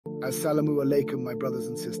Assalamu alaikum, my brothers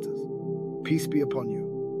and sisters. Peace be upon you.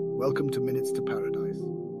 Welcome to Minutes to Paradise.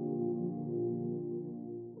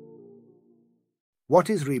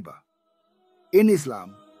 What is riba? In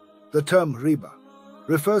Islam, the term riba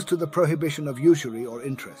refers to the prohibition of usury or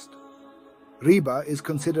interest. Riba is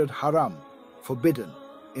considered haram, forbidden,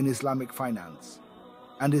 in Islamic finance,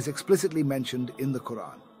 and is explicitly mentioned in the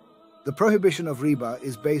Quran. The prohibition of riba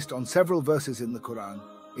is based on several verses in the Quran,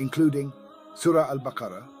 including Surah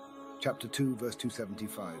Al-Baqarah, chapter 2, verse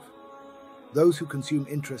 275. Those who consume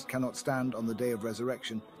interest cannot stand on the day of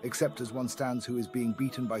resurrection, except as one stands who is being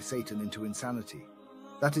beaten by Satan into insanity.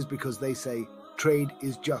 That is because they say, trade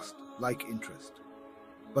is just like interest.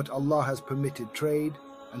 But Allah has permitted trade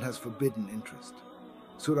and has forbidden interest.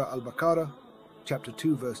 Surah Al-Baqarah, chapter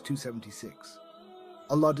 2, verse 276.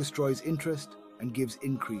 Allah destroys interest and gives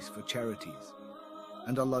increase for charities.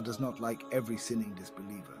 And Allah does not like every sinning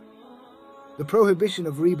disbeliever. The prohibition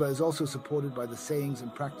of riba is also supported by the sayings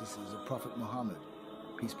and practices of Prophet Muhammad,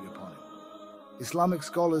 peace be upon him. Islamic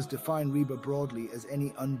scholars define riba broadly as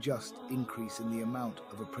any unjust increase in the amount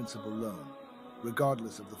of a principal loan,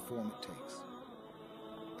 regardless of the form it takes.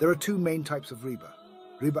 There are two main types of riba: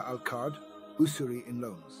 riba al-qard, usury in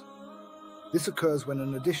loans. This occurs when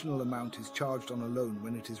an additional amount is charged on a loan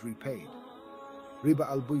when it is repaid. Riba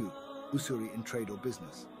al-buyu, usury in trade or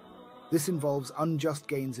business. This involves unjust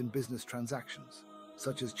gains in business transactions,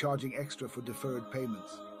 such as charging extra for deferred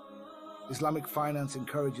payments. Islamic finance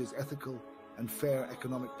encourages ethical and fair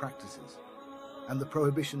economic practices, and the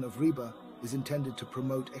prohibition of riba is intended to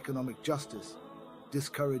promote economic justice,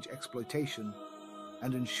 discourage exploitation,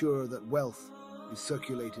 and ensure that wealth is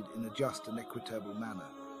circulated in a just and equitable manner.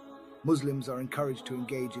 Muslims are encouraged to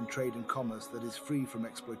engage in trade and commerce that is free from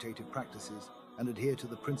exploitative practices and adhere to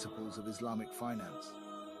the principles of Islamic finance.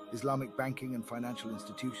 Islamic banking and financial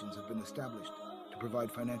institutions have been established to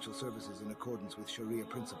provide financial services in accordance with Sharia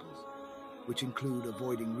principles, which include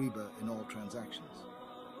avoiding riba in all transactions.